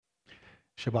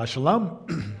Shabbat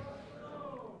Shalom.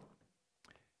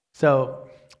 So,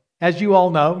 as you all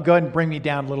know, go ahead and bring me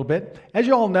down a little bit. As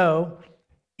you all know,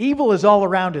 evil is all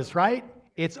around us, right?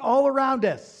 It's all around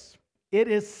us. It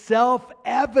is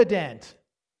self-evident.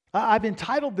 I've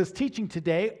entitled this teaching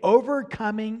today,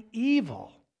 Overcoming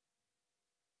Evil.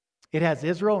 It has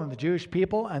Israel and the Jewish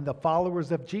people and the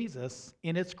followers of Jesus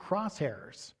in its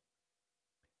crosshairs.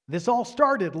 This all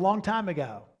started a long time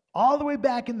ago, all the way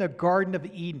back in the Garden of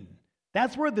Eden.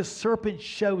 That's where the serpent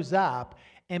shows up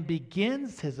and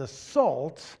begins his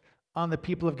assault on the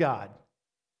people of God.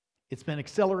 It's been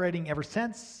accelerating ever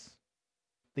since.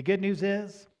 The good news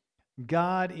is,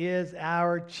 God is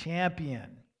our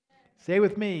champion. Say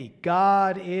with me,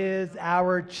 God is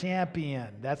our champion.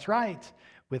 That's right.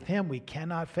 With him we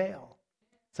cannot fail.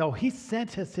 So he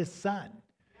sent us his son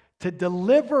to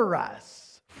deliver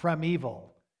us from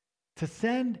evil, to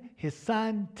send his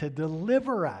son to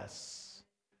deliver us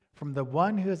from the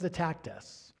one who has attacked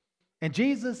us. And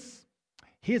Jesus,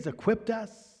 he has equipped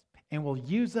us and will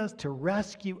use us to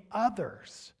rescue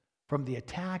others from the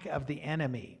attack of the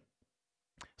enemy.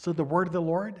 So the word of the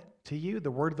Lord to you, the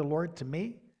word of the Lord to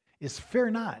me is, fear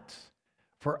not,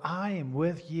 for I am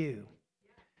with you.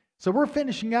 So we're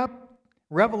finishing up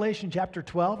Revelation chapter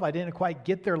 12. I didn't quite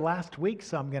get there last week,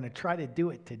 so I'm going to try to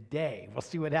do it today. We'll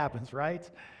see what happens, right?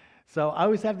 So I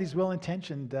always have these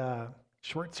well-intentioned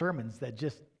short sermons that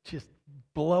just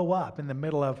blow up in the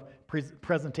middle of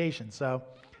presentation. So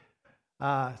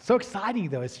exciting,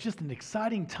 though. It's just an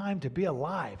exciting time to be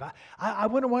alive. I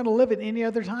wouldn't want to live at any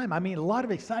other time. I mean, a lot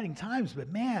of exciting times,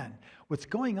 but man, what's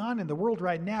going on in the world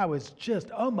right now is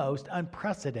just almost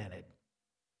unprecedented.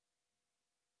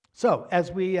 So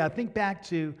as we think back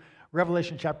to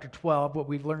Revelation chapter 12, what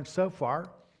we've learned so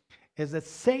far is that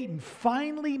Satan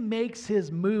finally makes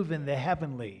his move in the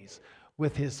heavenlies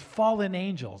with his fallen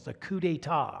angels, a coup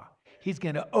d'etat. He's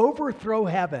going to overthrow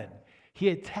heaven. He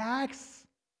attacks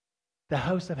the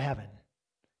host of heaven.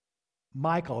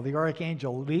 Michael, the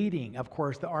archangel, leading, of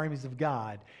course, the armies of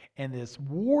God. And this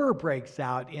war breaks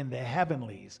out in the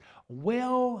heavenlies.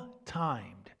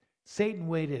 Well-timed. Satan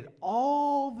waited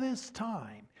all this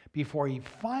time before he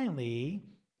finally,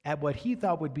 at what he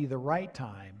thought would be the right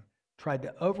time, tried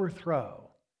to overthrow,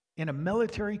 in a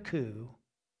military coup,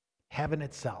 heaven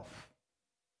itself.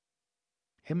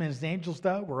 Him and his angels,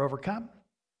 though, were overcome,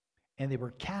 and they were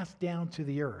cast down to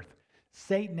the earth.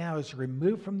 Satan now is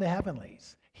removed from the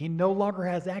heavenlies. He no longer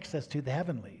has access to the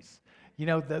heavenlies. You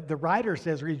know, the writer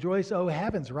says, rejoice, O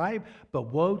heavens, right?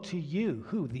 But woe to you,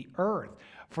 who? The earth.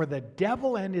 For the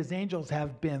devil and his angels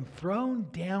have been thrown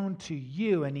down to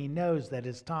you, and he knows that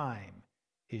his time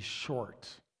is short.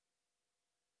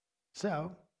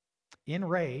 So, in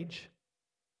rage,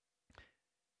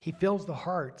 he fills the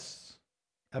hearts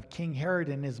of King Herod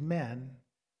and his men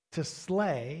to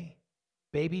slay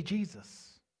baby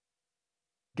Jesus.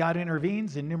 God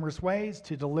intervenes in numerous ways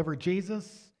to deliver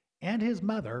Jesus and his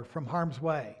mother from harm's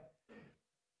way.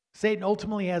 Satan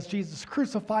ultimately has Jesus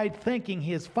crucified, thinking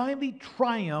he has finally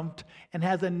triumphed and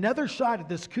has another shot at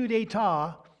this coup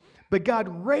d'etat. But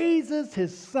God raises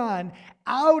his son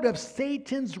out of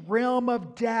Satan's realm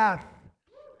of death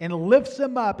and lifts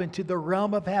him up into the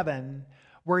realm of heaven,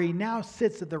 where he now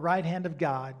sits at the right hand of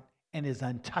God and is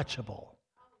untouchable.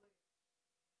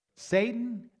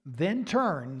 Satan then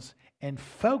turns and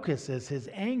focuses his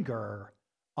anger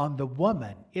on the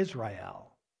woman,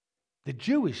 Israel, the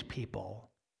Jewish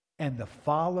people, and the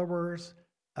followers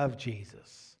of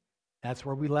Jesus. That's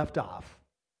where we left off.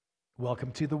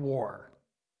 Welcome to the war.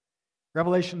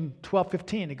 Revelation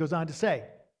 12:15, it goes on to say,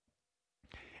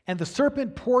 and the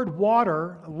serpent poured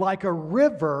water like a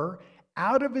river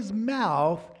out of his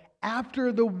mouth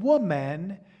after the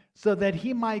woman, so that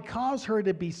he might cause her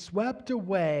to be swept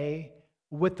away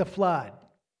with the flood.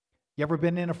 You ever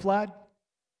been in a flood?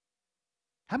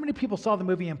 How many people saw the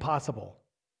movie Impossible?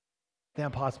 The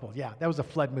Impossible, yeah, that was a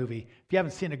flood movie. If you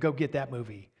haven't seen it, go get that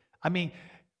movie. I mean,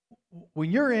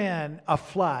 when you're in a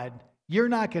flood, you're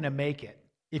not going to make it.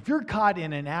 If you're caught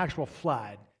in an actual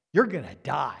flood, you're going to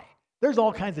die. There's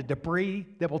all kinds of debris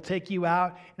that will take you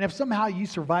out. And if somehow you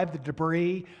survive the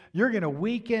debris, you're going to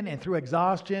weaken and through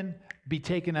exhaustion be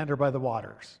taken under by the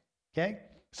waters. Okay?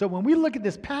 So when we look at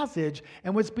this passage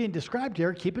and what's being described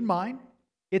here, keep in mind,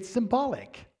 it's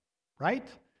symbolic, right?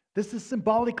 This is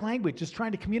symbolic language, just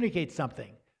trying to communicate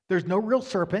something. There's no real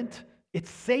serpent.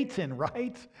 It's Satan,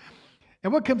 right?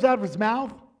 And what comes out of his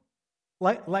mouth?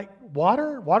 Like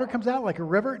water? Water comes out like a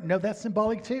river? No, that's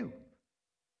symbolic too.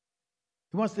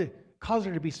 He wants to cause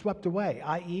her to be swept away,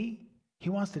 i.e., he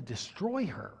wants to destroy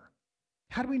her.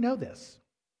 How do we know this?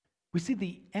 We see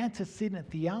the antecedent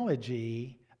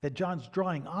theology that John's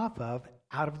drawing off of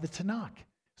out of the Tanakh.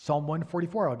 Psalm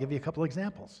 144, I'll give you a couple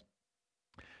examples.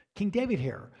 King David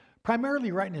here,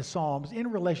 primarily writing his Psalms in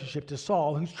relationship to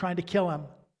Saul, who's trying to kill him.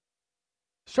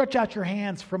 Stretch out your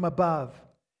hands from above.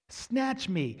 Snatch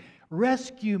me.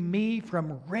 Rescue me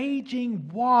from raging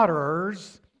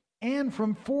waters and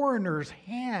from foreigners'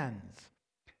 hands.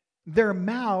 Their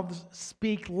mouths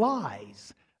speak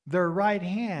lies. Their right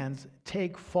hands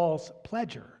take false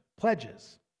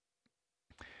pledges.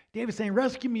 David's saying,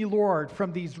 rescue me, Lord,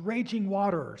 from these raging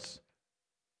waters.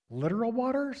 Literal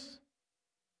waters?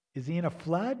 Is he in a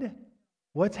flood?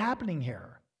 What's happening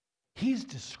here? He's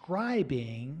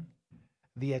describing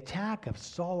the attack of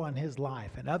Saul on his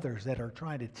life and others that are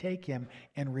trying to take him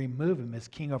and remove him as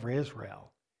king over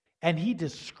Israel. And he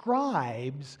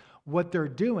describes what they're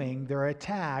doing, their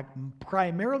attack,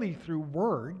 primarily through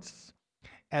words,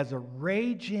 as a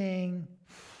raging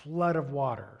flood of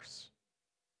waters.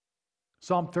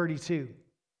 Psalm 32.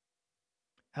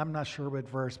 I'm not sure what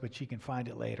verse, but you can find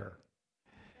it later.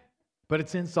 But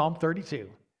it's in Psalm 32. It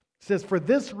says, for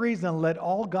this reason, let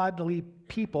all godly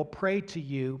people pray to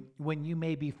you when you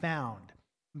may be found.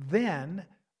 Then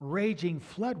raging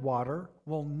floodwater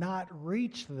will not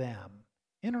reach them.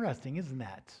 Interesting, isn't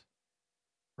that?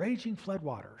 Raging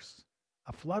floodwaters.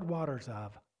 Floodwaters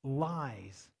of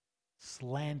lies,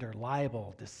 slander,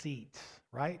 libel, deceit,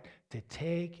 right? To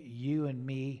take you and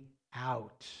me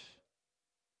out.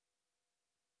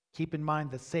 Keep in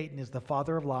mind that Satan is the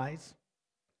father of lies.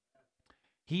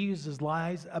 He uses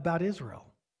lies about Israel.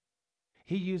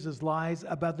 He uses lies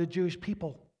about the Jewish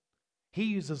people. He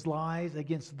uses lies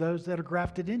against those that are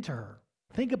grafted into her.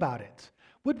 Think about it.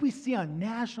 What we see on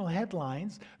national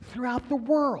headlines throughout the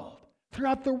world.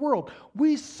 Throughout the world.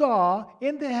 We saw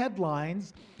in the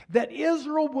headlines that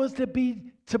Israel was to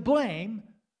be to blame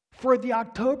for the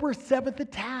October 7th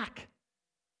attack.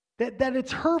 That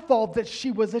it's her fault that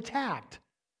she was attacked.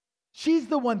 She's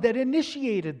the one that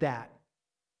initiated that.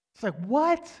 It's like,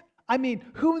 what? I mean,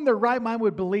 who in their right mind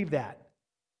would believe that?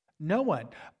 No one.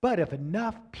 But if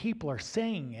enough people are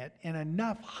saying it in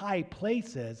enough high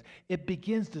places, it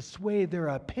begins to sway their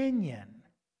opinion.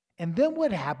 And then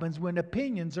what happens when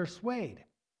opinions are swayed?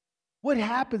 What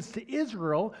happens to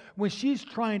Israel when she's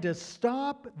trying to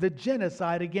stop the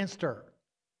genocide against her?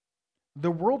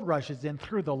 The world rushes in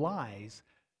through the lies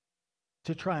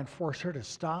to try and force her to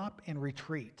stop and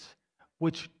retreat,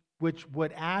 which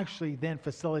would actually then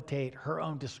facilitate her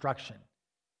own destruction.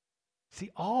 See,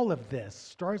 all of this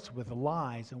starts with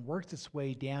lies and works its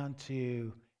way down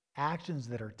to actions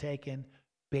that are taken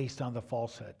based on the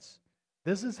falsehoods.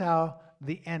 This is how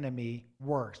the enemy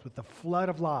works. With the flood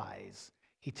of lies,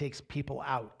 he takes people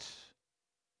out.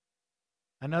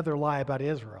 Another lie about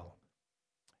Israel.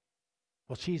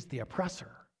 Well, she's the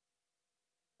oppressor.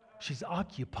 She's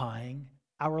occupying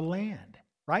our land,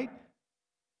 right?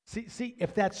 See,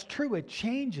 if that's true, it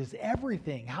changes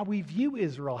everything, how we view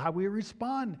Israel, how we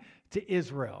respond to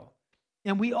Israel.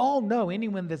 And we all know,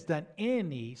 anyone that's done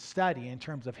any study in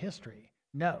terms of history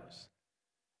knows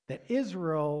that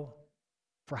Israel,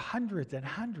 for hundreds and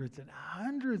hundreds and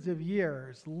hundreds of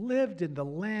years, lived in the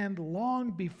land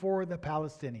long before the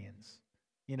Palestinians.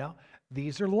 You know,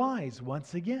 these are lies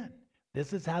once again.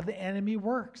 This is how the enemy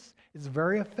works. It's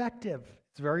very effective.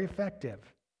 It's very effective.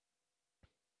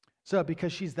 So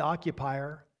because she's the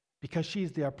occupier, because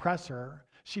she's the oppressor,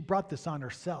 she brought this on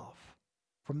herself.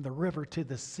 From the river to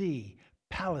the sea,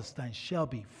 Palestine shall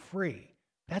be free.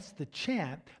 That's the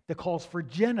chant that calls for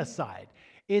genocide.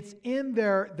 It's in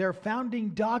their founding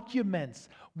documents.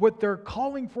 What they're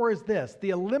calling for is this: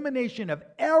 the elimination of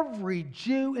every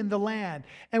Jew in the land.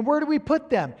 And where do we put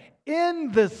them?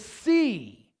 In the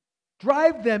sea.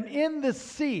 Drive them in the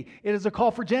sea. It is a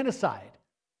call for genocide.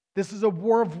 This is a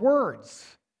war of words.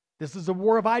 This is a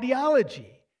war of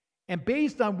ideology. And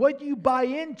based on what you buy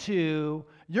into,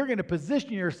 you're going to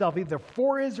position yourself either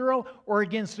for Israel or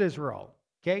against Israel.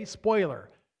 Okay? Spoiler.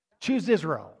 Choose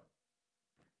Israel.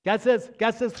 God says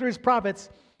through his prophets,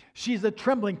 she's a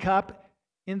trembling cup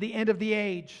in the end of the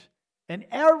age. And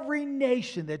every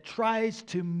nation that tries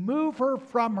to move her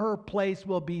from her place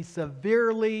will be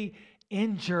severely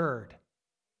injured.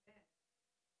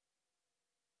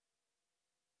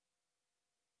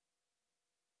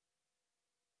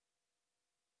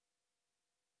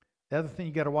 The other thing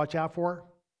you got to watch out for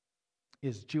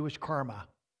is Jewish karma.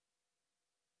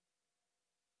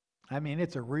 I mean,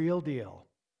 it's a real deal.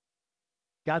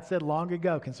 God said long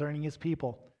ago concerning his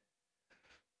people,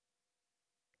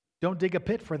 don't dig a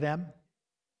pit for them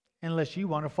unless you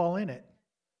want to fall in it.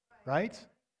 Right?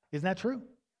 Isn't that true?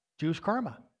 Jewish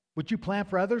karma. What you plan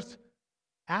for others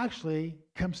actually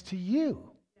comes to you.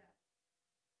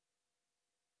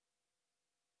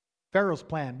 Pharaoh's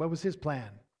plan. What was his plan?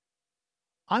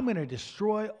 I'm going to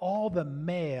destroy all the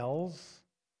males,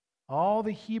 all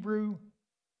the Hebrew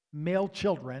male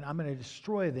children. I'm going to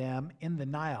destroy them in the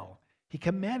Nile. He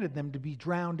commanded them to be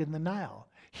drowned in the Nile.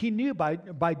 He knew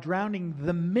by drowning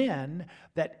the men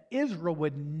that Israel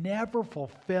would never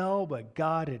fulfill what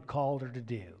God had called her to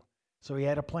do. So he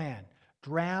had a plan.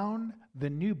 Drown the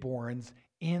newborns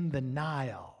in the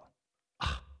Nile.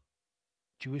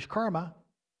 Jewish karma.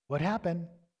 What happened?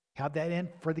 How'd that end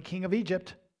for the king of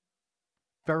Egypt?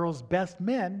 Pharaoh's best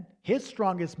men, his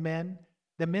strongest men,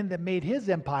 the men that made his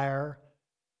empire,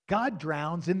 God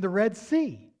drowns in the Red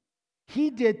Sea. He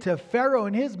did to Pharaoh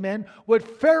and his men what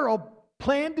Pharaoh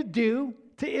planned to do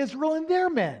to Israel and their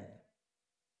men.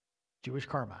 Jewish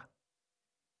karma.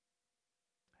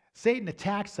 Satan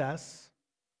attacks us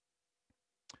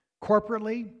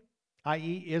corporately,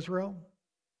 i.e. Israel,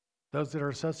 those that are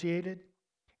associated,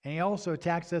 and he also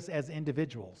attacks us as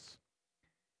individuals.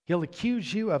 He'll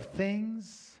accuse you of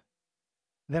things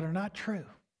that are not true.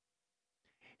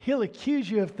 He'll accuse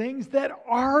you of things that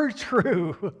are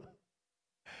true.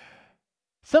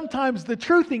 Sometimes the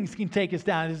true things can take us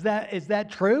down. Is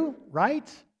that true? Right?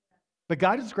 But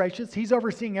God is gracious. He's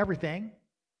overseeing everything.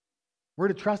 We're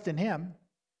to trust in him.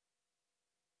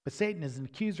 But Satan is an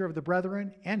accuser of the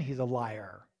brethren, and he's a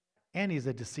liar, and he's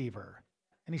a deceiver.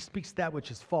 And he speaks that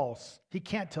which is false. He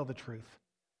can't tell the truth.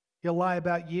 He'll lie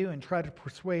about you and try to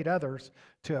persuade others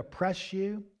to oppress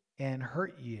you and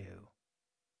hurt you.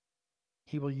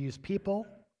 He will use people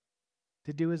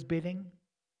to do his bidding,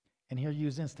 and he'll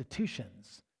use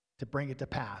institutions to bring it to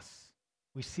pass.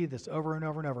 We see this over and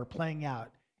over and over playing out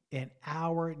in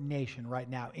our nation right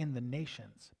now, in the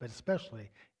nations, but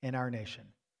especially in our nation.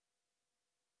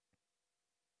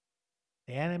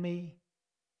 The enemy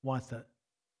wants to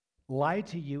lie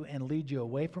to you and lead you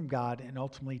away from God and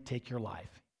ultimately take your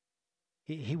life.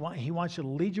 He wants you to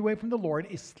lead you away from the Lord,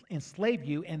 enslave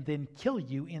you, and then kill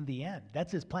you in the end.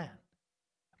 That's his plan.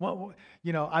 Well,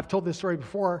 I've told this story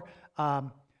before.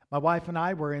 My wife and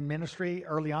I were in ministry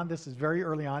early on. This is very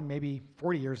early on, maybe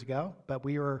 40 years ago. But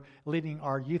we were leading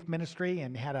our youth ministry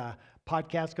and had a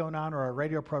podcast going on, or a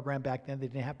radio program back then. They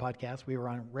didn't have podcasts. We were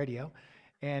on radio.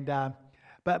 And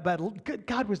But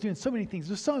God was doing so many things.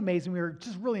 It was so amazing. We were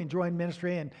just really enjoying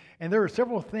ministry. And there were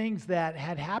several things that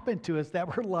had happened to us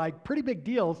that were like pretty big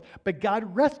deals. But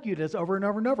God rescued us over and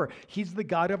over and over. He's the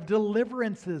God of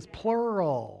deliverances,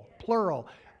 plural.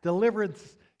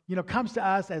 Deliverance, comes to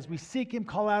us as we seek him,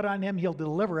 call out on him. He'll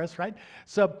deliver us, right?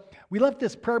 So we left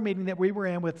this prayer meeting that we were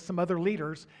in with some other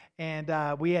leaders.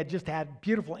 And we had just had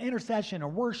beautiful intercession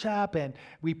and worship. And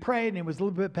we prayed, and it was a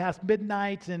little bit past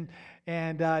midnight.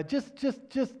 And just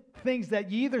things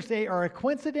that you either say are a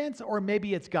coincidence or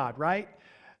maybe it's God, right?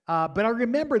 But I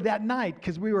remember that night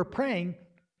because we were praying,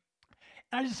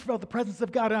 and I just felt the presence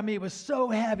of God on me. It was so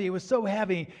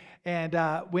heavy. And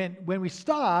when we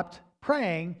stopped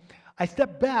praying, I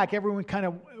stepped back. Everyone kind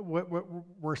of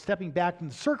were stepping back from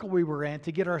the circle we were in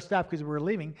to get our stuff because we were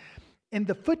leaving. And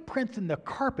the footprints in the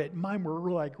carpet, mine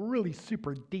were like really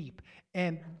super deep.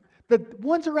 And the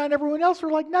ones around everyone else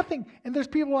were like nothing. And there's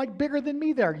people like bigger than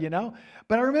me there,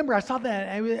 But I remember I saw that,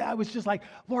 and I was just like,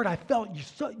 Lord, I felt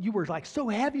you were like so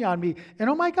heavy on me. And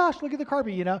oh my gosh, look at the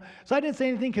carpet, So I didn't say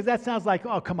anything because that sounds like,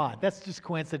 oh, come on, that's just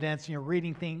coincidence. You're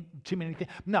reading too many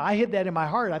things. No, I hid that in my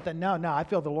heart. I thought, no, I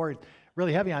feel the Lord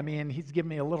really heavy on me, and he's giving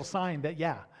me a little sign that,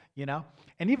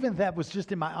 And even if that was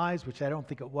just in my eyes, which I don't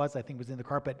think it was, I think it was in the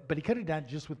carpet, but he could have done it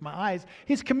just with my eyes.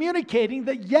 He's communicating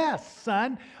that, yes,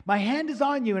 son, my hand is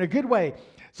on you in a good way.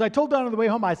 So I told Dawn on the way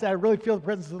home, I said, I really feel the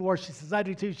presence of the Lord. She says, I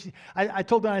do too. I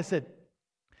told Dawn, I said,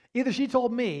 either she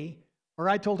told me or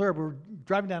I told her. We were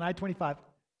driving down I-25.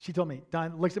 She told me.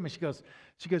 Dawn looks at me, she goes,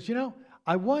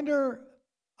 I wonder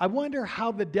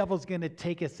how the devil's going to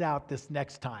take us out this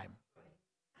next time.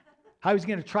 How he's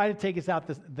going to try to take us out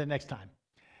the next time.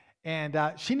 And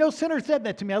she no sooner said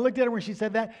that to me. I looked at her when she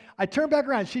said that. I turned back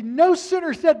around. She no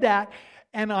sooner said that.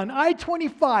 And on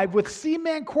I-25 with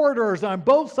cement corridors on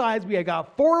both sides, we had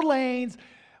got 4 lanes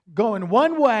going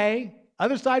one way.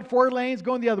 Other side, 4 lanes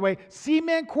going the other way.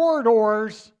 Cement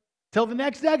corridors till the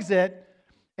next exit.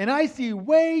 And I see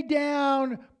way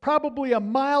down, probably a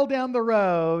mile down the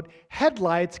road,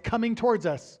 headlights coming towards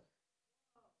us.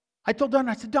 I told Dawn,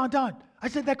 I said, Dawn, I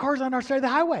said, that car's on our side of the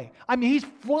highway. I mean, he's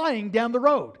flying down the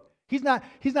road. He's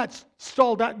not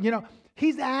stalled out,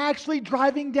 He's actually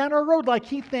driving down our road like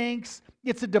he thinks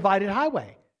it's a divided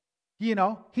highway.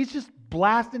 He's just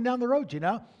blasting down the road, She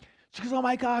goes, oh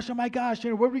my gosh, what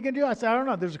are we going to do? I said, I don't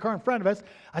know. There's a car in front of us.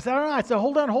 I said, I don't know. I said,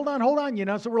 hold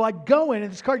on, So we're like going,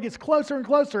 and this car gets closer and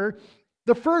closer.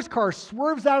 The first car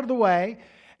swerves out of the way,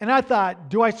 And I thought,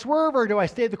 do I swerve or do I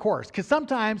stay the course? Because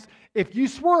sometimes if you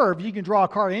swerve, you can draw a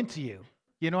car into you.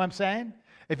 You know what I'm saying?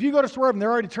 If you go to swerve and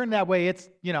they're already turning that way, it's,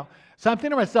 So I'm thinking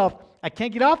to myself, I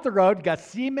can't get off the road, got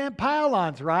cement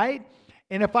pylons, right?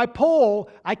 And if I pull,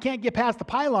 I can't get past the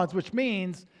pylons, which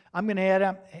means I'm going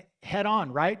to head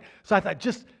on, right? So I thought,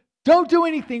 just don't do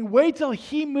anything. Wait till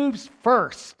he moves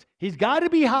first. He's got to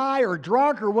be high or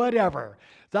drunk or whatever.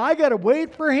 So I got to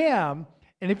wait for him.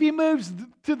 And if he moves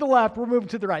to the left, we're moving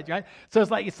to the right, right? So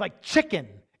it's like chicken,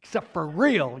 except for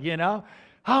real,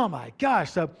 Oh my gosh.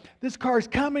 So this car's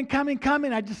coming.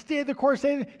 I just stay the course.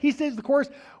 He stays the course.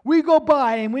 We go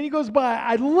by, and when he goes by,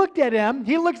 I looked at him.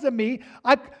 He looks at me.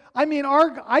 I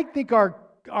think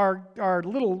our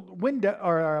little window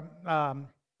or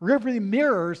rearview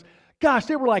mirrors, gosh,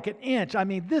 they were like an inch. I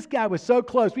mean, this guy was so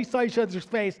close. We saw each other's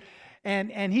face,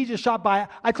 and he just shot by.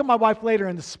 I told my wife later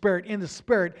in the spirit,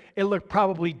 it looked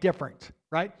probably different,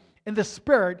 right? In the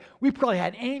spirit, we probably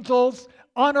had angels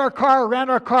on our car, around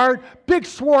our car, big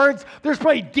swords. There's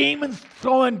probably demons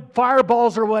throwing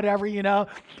fireballs or whatever,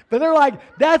 But they're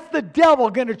like, that's the devil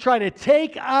going to try to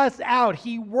take us out.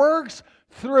 He works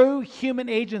through human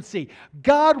agency.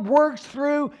 God works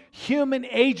through human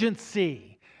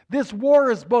agency. This war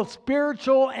is both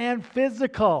spiritual and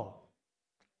physical.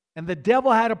 And the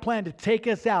devil had a plan to take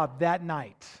us out that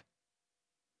night.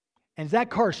 And as that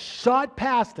car shot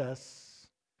past us,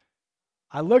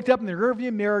 I looked up in the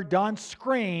rearview mirror, Don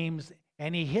screams,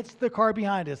 and he hits the car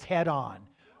behind us head on.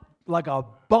 Like a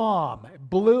bomb. It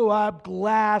blew up,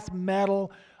 glass,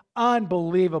 metal.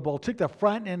 Unbelievable. Took the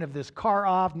front end of this car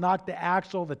off, knocked the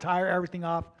axle, the tire, everything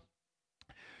off.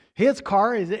 His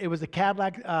car, it was a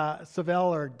Cadillac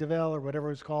Seville or DeVille or whatever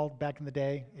it was called back in the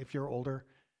day, if you're older.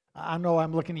 I know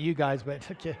I'm looking at you guys, but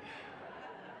okay.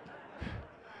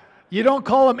 You don't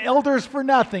call them elders for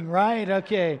nothing, right?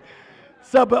 Okay.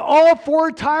 So, but all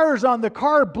 4 tires on the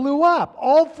car blew up.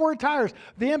 All 4 tires.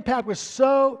 The impact was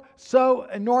so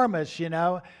enormous,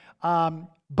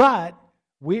 But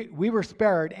we were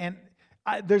spared. And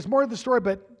there's more to the story,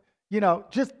 but,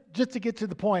 just to get to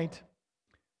the point,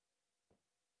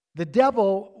 the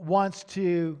devil wants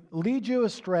to lead you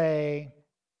astray,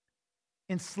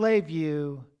 enslave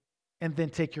you, and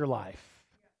then take your life.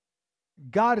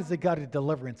 God is a God of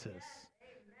deliverances.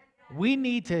 We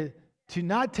need to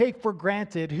not take for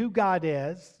granted who God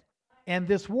is and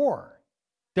this war.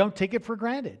 Don't take it for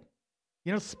granted.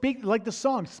 Speak like the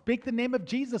song, speak the name of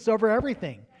Jesus over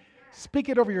everything. Speak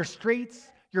it over your streets,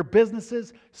 your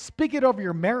businesses. Speak it over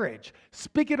your marriage.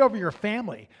 Speak it over your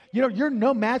family. You're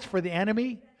no match for the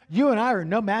enemy. You and I are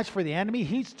no match for the enemy.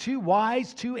 He's too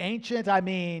wise, too ancient. I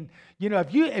mean,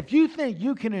 if you think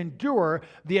you can endure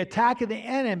the attack of the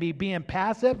enemy being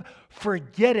passive,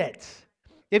 forget it.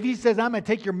 If he says, I'm going to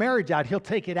take your marriage out, he'll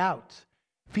take it out.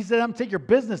 If he says, I'm going to take your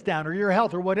business down or your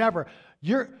health or whatever,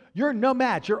 you're no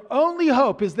match. Your only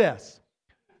hope is this.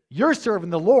 You're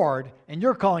serving the Lord and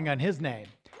you're calling on his name.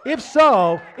 If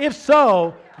so,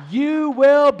 you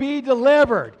will be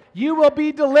delivered. You will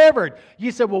be delivered.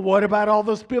 You said, well, what about all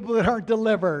those people that aren't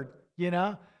delivered,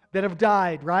 that have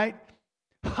died, right?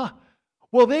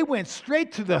 Well, they went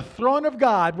straight to the throne of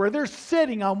God where they're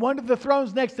sitting on one of the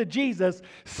thrones next to Jesus,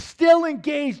 still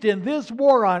engaged in this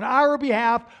war on our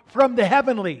behalf from the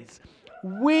heavenlies.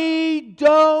 We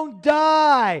don't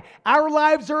die. Our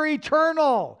lives are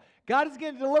eternal. God is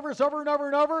going to deliver us over and over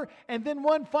and over. And then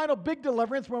one final big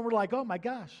deliverance when we're like, oh my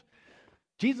gosh,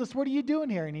 Jesus, what are you doing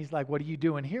here? And he's like, what are you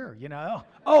doing here?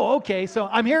 Oh, okay, so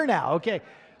I'm here now. Okay.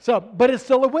 So, but it's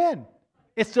still a win.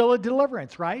 It's still a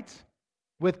deliverance, right?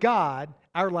 With God,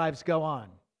 our lives go on.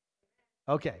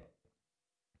 Okay.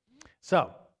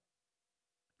 So,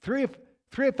 three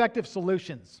effective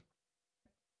solutions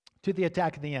to the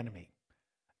attack of the enemy.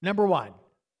 Number one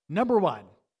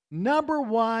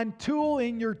tool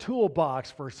in your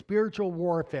toolbox for spiritual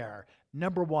warfare.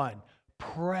 Number 1,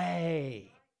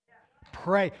 pray.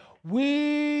 Pray.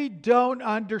 We don't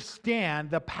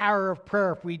understand the power of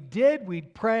prayer. If we did,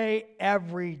 we'd pray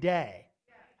every day.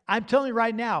 I'm telling you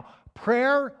right now,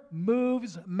 prayer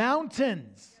moves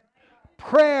mountains.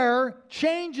 Prayer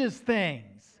changes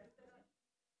things.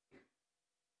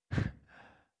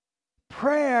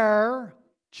 Prayer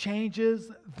changes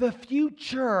the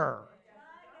future.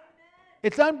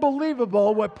 It's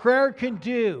unbelievable what prayer can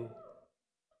do.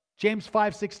 James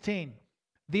 5:16.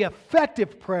 The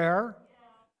effective prayer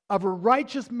of a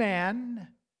righteous man,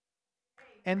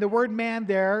 and the word man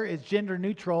there is gender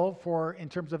neutral in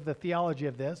terms of the theology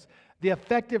of this. The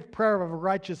effective prayer of a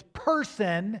righteous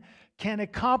person can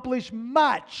accomplish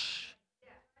much.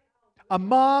 A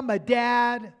mom, a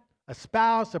dad, a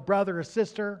spouse, a brother, a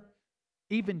sister,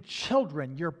 even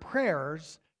children, your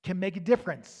prayers can make a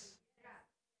difference.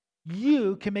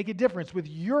 You can make a difference with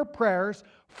your prayers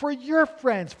for your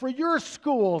friends, for your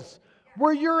schools,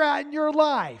 where you're at in your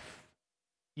life.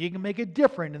 You can make a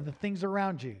difference in the things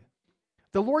around you.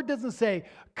 The Lord doesn't say,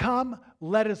 come,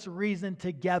 let us reason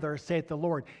together, saith the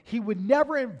Lord. He would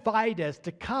never invite us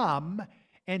to come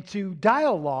and to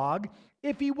dialogue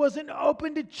if he wasn't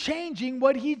open to changing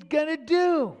what he's going to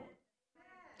do.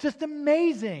 Just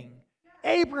amazing.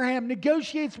 Abraham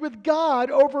negotiates with God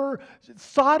over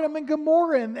Sodom and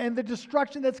Gomorrah and the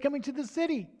destruction that's coming to the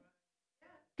city.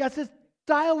 God says,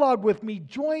 dialogue with me.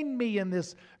 Join me in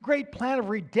this great plan of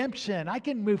redemption. I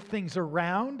can move things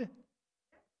around.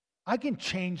 I can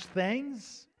change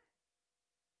things.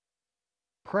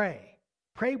 Pray.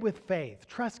 Pray with faith.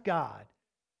 Trust God.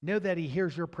 Know that he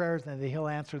hears your prayers and that he'll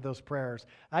answer those prayers.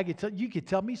 You could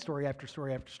tell me story after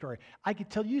story after story. I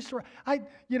could tell you story.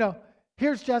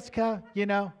 Here's Jessica,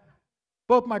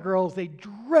 both my girls, they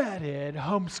dreaded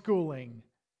homeschooling,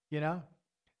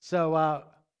 So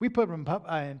we put them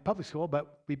in public school,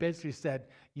 but we basically said,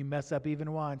 you mess up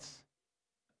even once,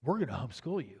 we're going to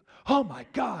homeschool you. Oh my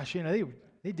gosh,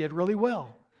 they did really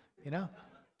well, But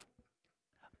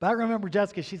I remember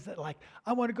Jessica, she said,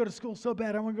 I want to go to school so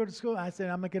bad. I want to go to school. I said,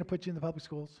 I'm not going to put you in the public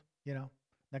schools,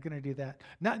 not going to do that.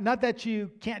 Not that you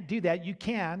can't do that. You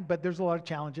can, but there's a lot of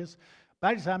challenges. But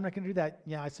I decided I'm not going to do that.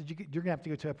 I said, you're going to have to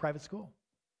go to a private school,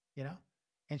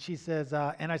 And she says,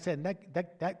 and I said,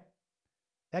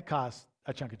 that costs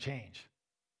a chunk of change.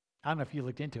 I don't know if you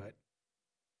looked into it.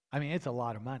 I mean, it's a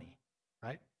lot of money,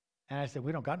 right? And I said,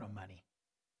 we don't got no money.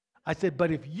 I said,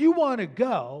 but if you want to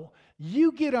go,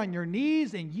 you get on your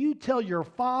knees and you tell your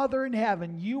Father in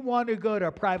heaven you want to go to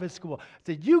a private school. I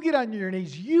said, you get on your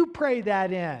knees, you pray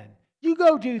that in. You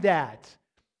go do that.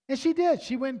 And she did.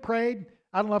 She went and prayed.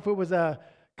 I don't know if it was a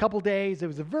couple days. It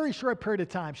was a very short period of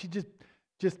time. She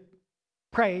just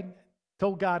prayed,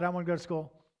 told God, I want to go to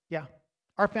school. Yeah.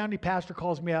 Our founding pastor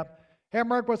calls me up. Hey,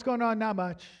 Mark, what's going on? Not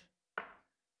much.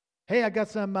 Hey, I got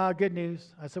some good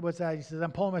news. I said, what's that? He says,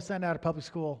 I'm pulling my son out of public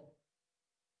school.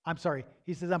 I'm sorry.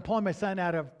 He says, I'm pulling my son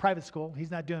out of private school.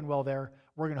 He's not doing well there.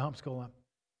 We're going to homeschool him.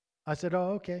 I said,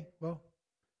 oh, okay. Well,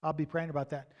 I'll be praying about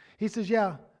that. He says,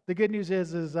 yeah, the good news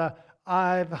is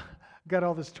I've got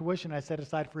all this tuition I set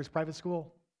aside for his private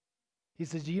school. He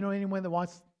says, do you know anyone that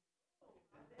wants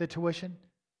the tuition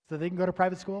so they can go to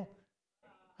private school?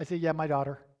 I said, yeah, my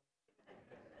daughter.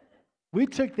 We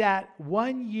took that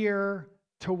 1 year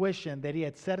tuition that he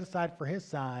had set aside for his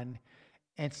son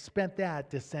and spent that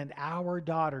to send our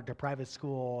daughter to private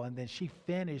school. And then she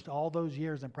finished all those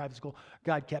years in private school.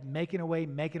 God kept making a way,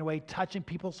 touching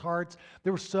people's hearts.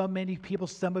 There were so many people,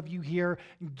 some of you here,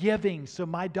 giving so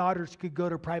my daughters could go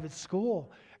to private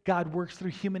school. God works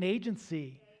through human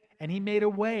agency. And he made a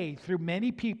way through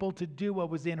many people to do what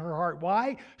was in her heart.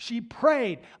 Why? She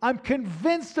prayed. I'm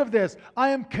convinced of this. I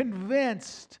am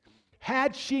convinced.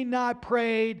 Had she not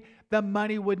prayed, the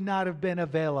money would not have been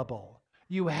available.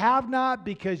 You have not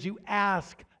because you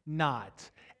ask not.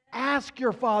 Ask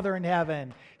your Father in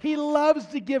heaven. He loves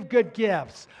to give good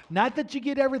gifts. Not that you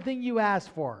get everything you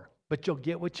ask for, but you'll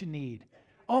get what you need.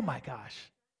 Oh my gosh.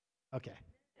 Okay.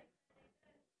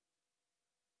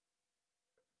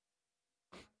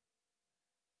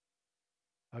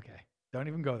 Okay. Don't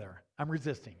even go there. I'm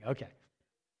resisting. Okay.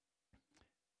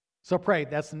 So pray.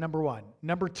 That's number one.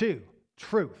 Number two,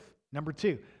 truth. Number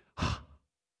two,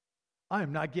 I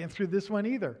am not getting through this one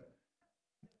either.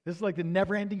 This is like the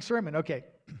never-ending sermon. Okay.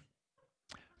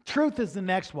 Truth is the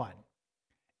next one.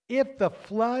 If the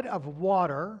flood of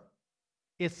water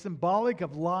is symbolic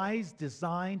of lies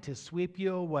designed to sweep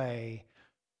you away,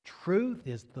 truth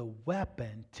is the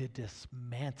weapon to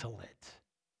dismantle it.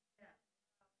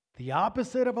 The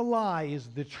opposite of a lie is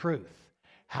the truth.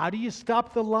 How do you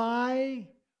stop the lie?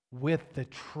 With the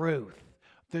truth.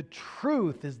 The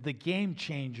truth is the game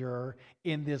changer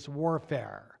in this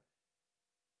warfare.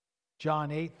 John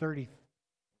 8:30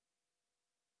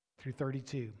 through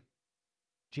 32.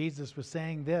 Jesus was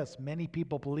saying this. Many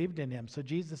people believed in him. So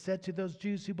Jesus said to those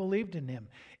Jews who believed in him,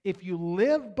 if you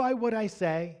live by what I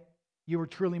say, you are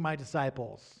truly my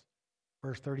disciples.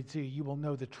 Verse 32, you will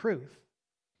know the truth,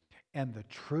 and the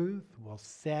truth will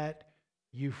set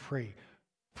you free.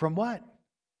 From what?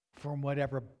 From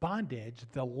whatever bondage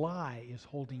the lie is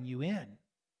holding you in.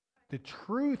 The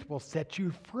truth will set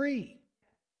you free.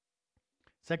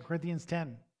 2 Corinthians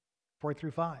 10, 4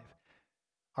 through 5.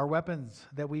 Our weapons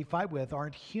that we fight with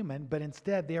aren't human, but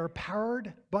instead they are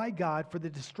powered by God for the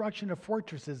destruction of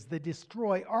fortresses that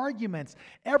destroy arguments,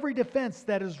 every defense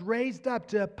that is raised up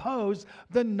to oppose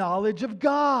the knowledge of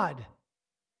God.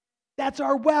 That's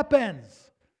our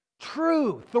weapons.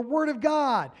 Truth, the Word of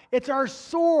God. It's our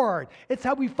sword. It's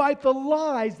how we fight the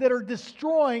lies that are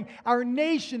destroying our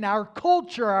nation, our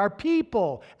culture, our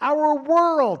people, our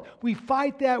world. We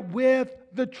fight that with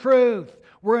the truth.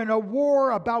 We're in a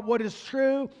war about what is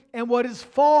true and what is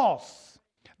false.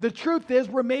 The truth is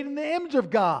we're made in the image of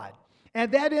God.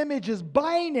 And that image is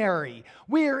binary.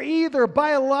 We are either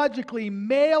biologically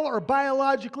male or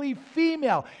biologically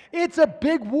female. It's a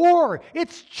big war.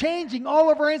 It's changing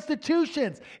all of our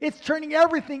institutions. It's turning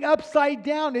everything upside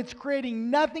down. It's creating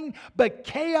nothing but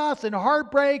chaos and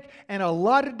heartbreak and a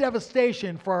lot of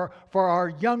devastation for our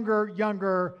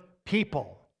younger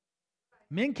people.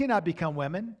 Men cannot become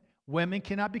women. Women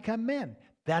cannot become men.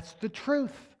 That's the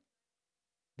truth.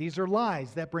 These are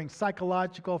lies that bring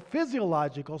psychological,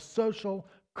 physiological, social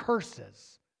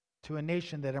curses to a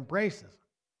nation that embraces them.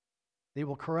 They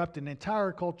will corrupt an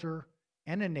entire culture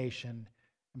and a nation,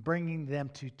 bringing them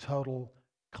to total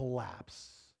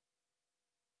collapse.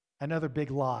 Another big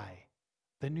lie,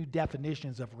 the new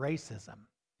definitions of racism.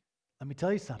 Let me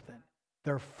tell you something.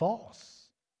 They're false.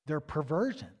 They're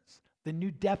perversions. The new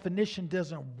definition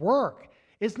doesn't work.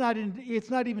 It's not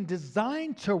even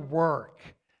designed to work.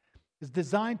 Is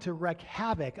designed to wreak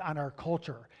havoc on our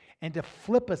culture and to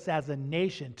flip us as a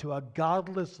nation to a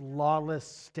godless, lawless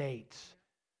state.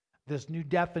 This new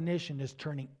definition is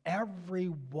turning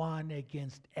everyone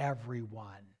against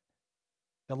everyone.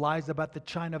 The lies about the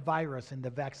China virus and the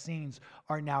vaccines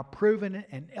are now proven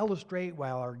and illustrate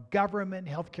while our government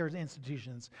and healthcare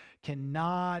institutions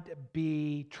cannot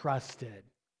be trusted.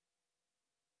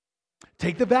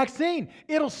 Take the vaccine.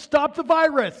 It'll stop the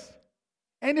virus.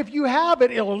 And if you have it,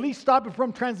 it'll at least stop it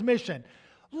from transmission.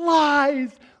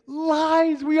 Lies,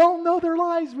 lies. We all know they're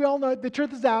lies. We all know it. The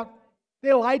truth is out.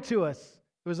 They lied to us.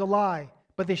 It was a lie.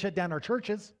 But they shut down our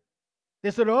churches.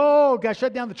 They said, oh, got to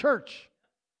shut down the church.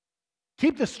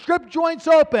 Keep the strip joints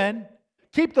open.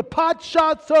 Keep the pot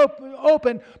shots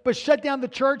open, but shut down the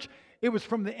church. It was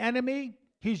from the enemy.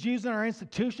 He's using our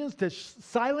institutions to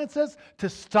silence us, to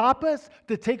stop us,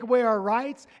 to take away our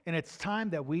rights. And it's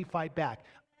time that we fight back.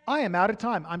 I am out of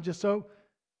time. I'm so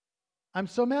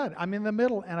mad. I'm in the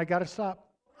middle and I got to stop.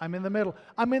 I'm in the middle.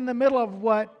 I'm in the middle of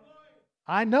what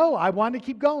I know. I want to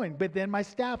keep going, but then my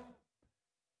staff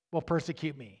will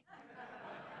persecute me.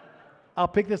 I'll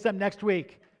pick this up next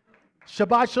week.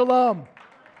 Shabbat Shalom.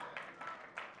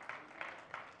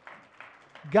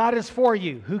 God is for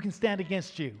you. Who can stand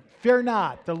against you? Fear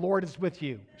not. The Lord is with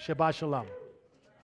you. Shabbat Shalom.